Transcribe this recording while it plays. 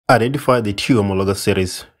Identify the two homologous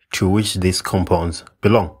series to which these compounds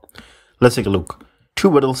belong. Let's take a look.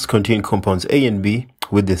 Two bottles contain compounds A and B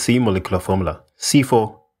with the same molecular formula,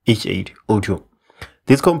 C4H8O2.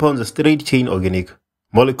 These compounds are straight chain organic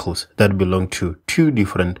molecules that belong to two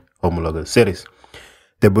different homologous series.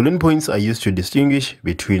 The Boolean points are used to distinguish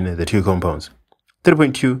between the two compounds.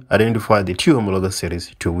 3.2. Identify the two homologous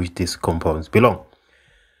series to which these compounds belong.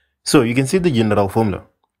 So you can see the general formula.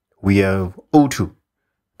 We have O2.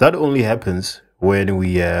 That only happens when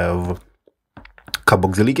we have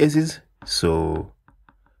carboxylic acids. So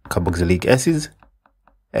carboxylic acids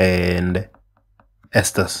and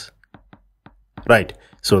esters. Right.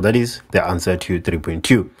 So that is the answer to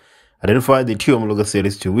 3.2. Identify the two homologous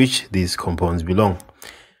series to which these compounds belong.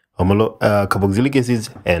 Carboxylic acids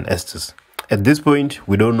and esters. At this point,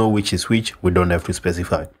 we don't know which is which. We don't have to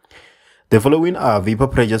specify. The following are vapor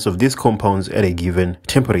pressures of these compounds at a given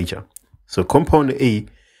temperature. So compound A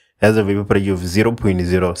has a vapor pressure of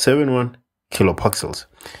 0.071 kilopascals,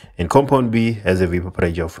 and compound B has a vapor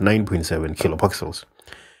pressure of 9.7 kilopascals.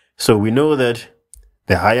 So we know that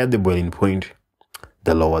the higher the boiling point,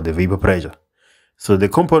 the lower the vapor pressure. So the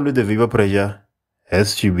compound with the vapor pressure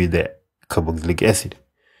has to be the carboxylic acid.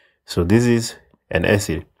 So this is an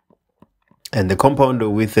acid. And the compound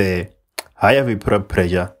with a higher vapor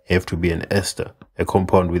pressure have to be an ester, a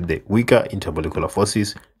compound with the weaker intermolecular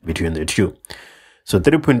forces between the two. So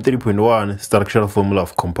 3.3.1 structural formula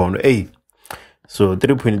of compound A. So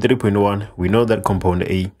 3.3.1, we know that compound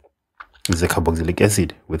A is a carboxylic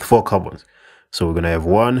acid with 4 carbons. So we're going to have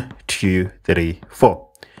 1, 2, 3, 4.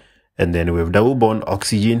 And then we have double bond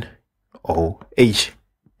oxygen, OH.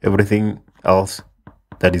 Everything else,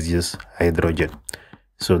 that is just hydrogen.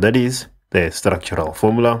 So that is the structural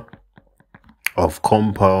formula of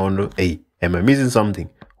compound A. Am I missing something?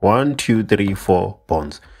 1, 2, 3, 4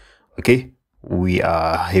 bonds. Okay, we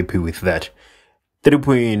are happy with that.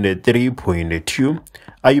 3.3.2,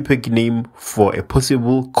 IUPAC name for a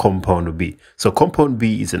possible compound B. So compound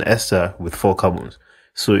B is an ester with 4 carbons.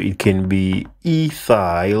 So it can be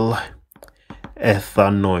ethyl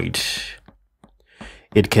ethanoate.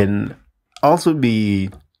 It can also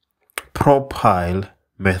be propyl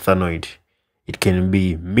methanoate. It can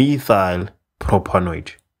be methyl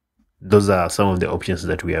propanoate. Those are some of the options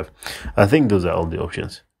that we have. I think those are all the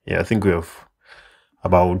options. Yeah, I think we have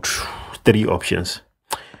about 3 options.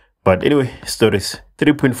 But anyway, stories.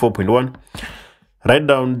 3.4.1. Write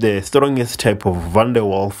down the strongest type of van der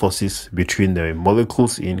Waals forces between the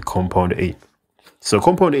molecules in compound A. So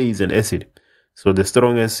compound A is an acid. So the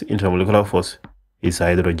strongest intermolecular force is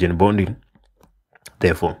hydrogen bonding.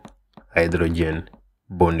 Therefore, hydrogen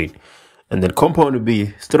bonding. And then compound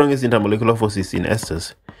B, strongest intermolecular forces in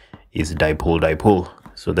esters is dipole-dipole.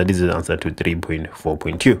 So that is the answer to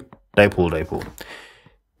 3.4.2. Dipole-dipole.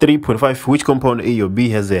 3.5. Which compound A or B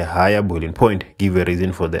has a higher boiling point? Give a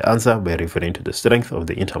reason for the answer by referring to the strength of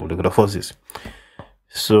the intermolecular forces.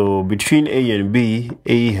 So between A and B,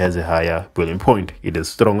 A has a higher boiling point. It has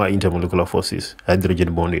stronger intermolecular forces,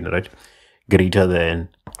 hydrogen bonding, right? Greater than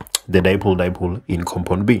the dipole-dipole in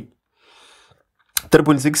compound B.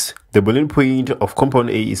 3.6. The boiling point of compound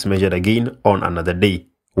A is measured again on another day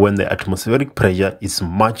when the atmospheric pressure is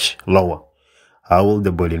much lower. How will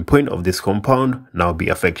the boiling point of this compound now be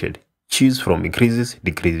affected? Choose from increases,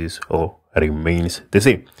 decreases, or remains the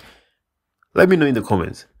same. Let me know in the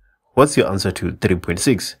comments. What's your answer to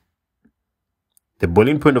 3.6? The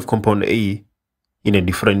boiling point of compound A in a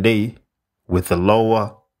different day with a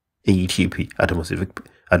lower ATP,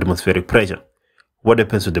 atmospheric pressure. What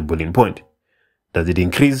happens to the boiling point? Does it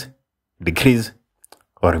increase, decrease,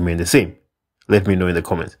 or remain the same? Let me know in the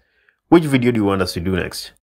comments. Which video do you want us to do next?